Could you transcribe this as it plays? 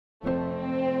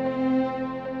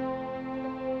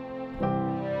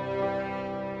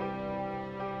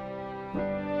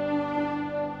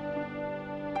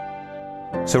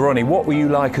So Ronny, what were you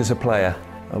like as a player?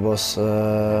 I was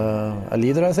a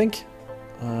leader, I think.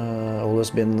 Always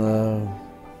been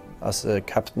as a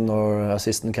captain or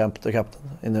assistant captain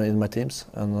in my teams.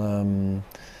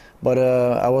 But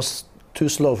I was too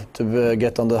slow to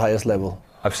get on the highest level.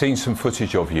 I've seen some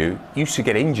footage of you. You used to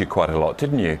get injured quite a lot,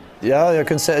 didn't you? Yeah, you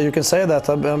can say that.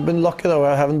 I've been lucky though.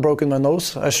 I haven't broken my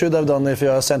nose. I should have done if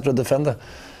you're a central defender.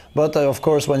 But of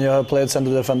course, when you have played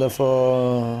central defender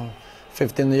for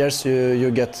 15 years,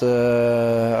 you get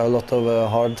a lot of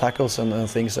hard tackles and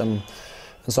things, and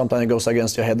sometimes it goes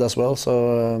against your head as well.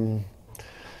 So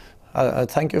I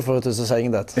thank you for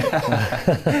saying that.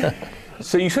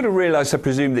 So you sort of realised, I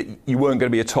presume, that you weren't going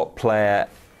to be a top player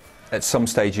at some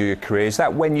stage of your career. Is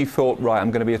that when you thought, right,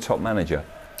 I'm going to be a top manager?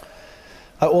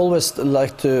 I always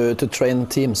liked to train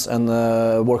teams and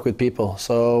work with people.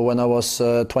 So when I was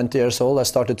 20 years old, I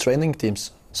started training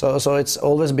teams. So it's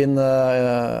always been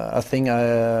a thing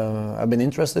I've been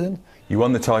interested in. You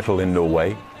won the title in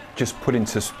Norway. Just put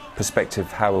into perspective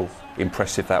how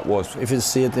impressive that was. If you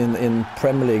see it in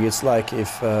Premier League, it's like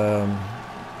if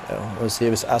let's see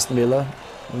if it's Aston Villa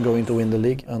going to win the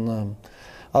league. And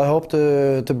I hope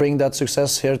to bring that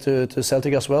success here to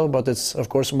Celtic as well. But it's of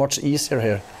course much easier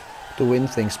here to win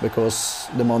things because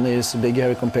the money is bigger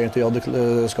here compared to the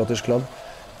other Scottish club.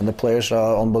 And the players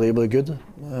are unbelievably good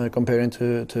comparing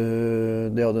to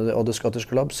the other Scottish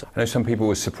clubs. I know some people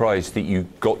were surprised that you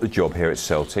got the job here at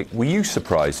Celtic. Were you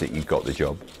surprised that you got the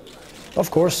job?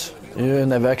 Of course, you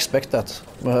never expect that.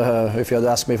 If you had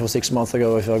asked me for 6 months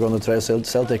ago if you are going to trade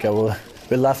Celtic, I will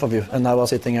laugh at you. And now I'm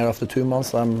sitting here after 2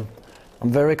 months. I'm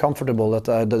very comfortable that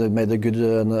I made a good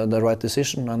the right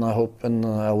decision, and I hope and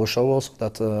I will show also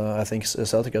that I think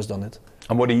Celtic has done it.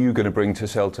 And what are you going to bring to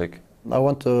Celtic? I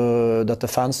want that the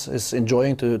fans is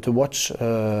enjoying to watch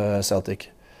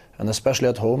Celtic, and especially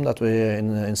at home, that we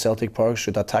in Celtic Park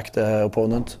should attack the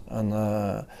opponent and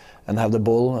have the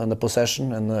ball and the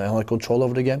possession and have control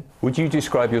over the game. Would you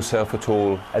describe yourself at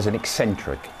all as an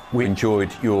eccentric? We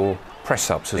enjoyed your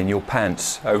press-ups in your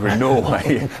pants over in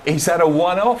Norway. Is that a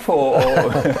one-off, or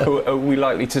are we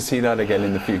likely to see that again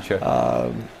in the future?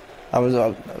 I was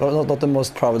not the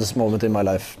most proudest moment in my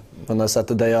life. When I sat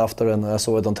the day after and I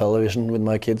saw it on television with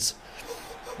my kids,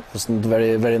 it wasn't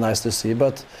very, very nice to see.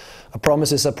 But a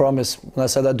promise is a promise. And I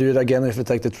said I'd do it again if we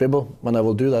take the treble, and I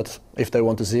will do that if they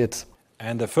want to see it.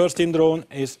 And the first in drawn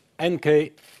is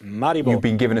NK Maribor. You've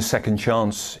been given a second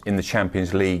chance in the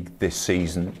Champions League this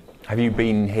season. Have you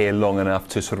been here long enough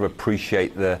to sort of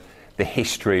appreciate the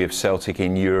history of Celtic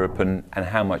in Europe and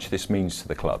how much this means to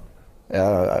the club?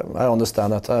 Yeah, I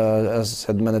understand that. As I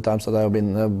said many times that I've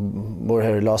been were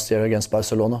here last year against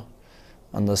Barcelona,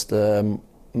 and that's the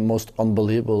most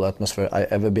unbelievable atmosphere I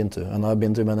ever been to, and I've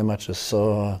been to many matches.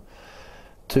 So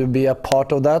to be a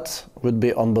part of that would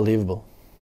be unbelievable.